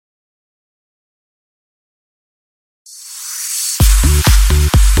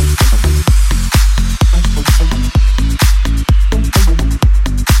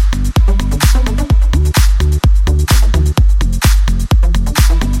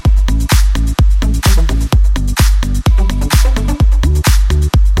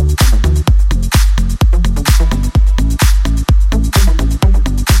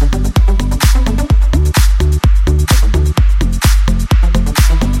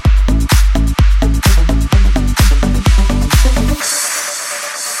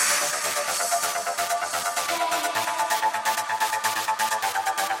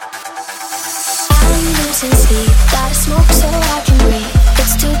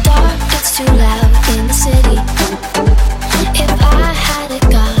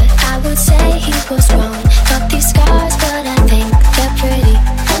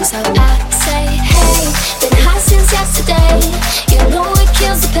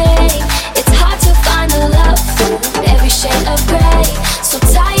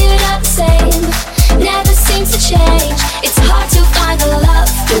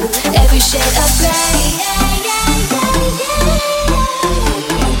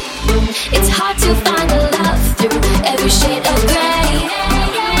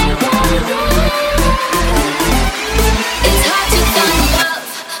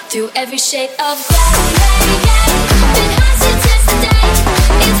of gray. Been high since yesterday.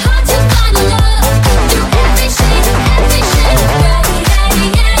 It's hard to find a love through every shade of gray.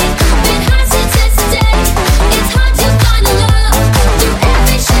 Been high since yesterday. It's hard to find a love through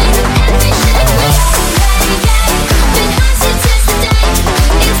every shade of gray. Been high since yesterday.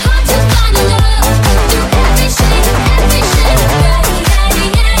 It's hard to find a love through every shade of gray.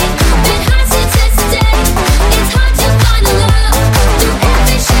 Been high since yesterday. It's hard to find a love through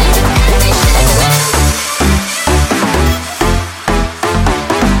every shade of gray.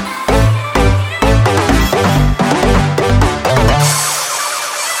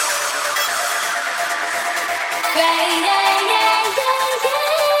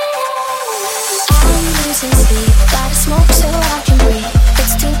 I'm losing sleep, gotta smoke so I can breathe.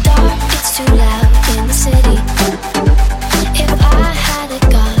 It's too dark, it's too loud in the city. If I had a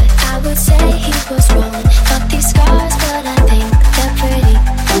god, I would say he was wrong. Got these scars, but I think they're pretty.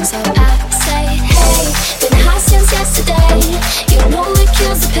 So I say, hey, been high since yesterday. You know it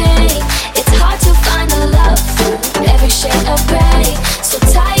kills the pain. It's hard to find a love through every shade of gray. So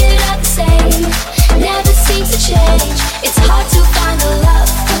tired of the same, never seems to change. It's hard to find a love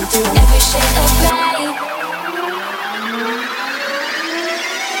through every shade of gray.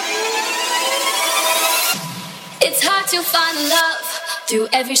 It's hard to find love through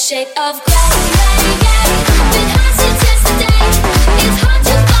every shade of gray.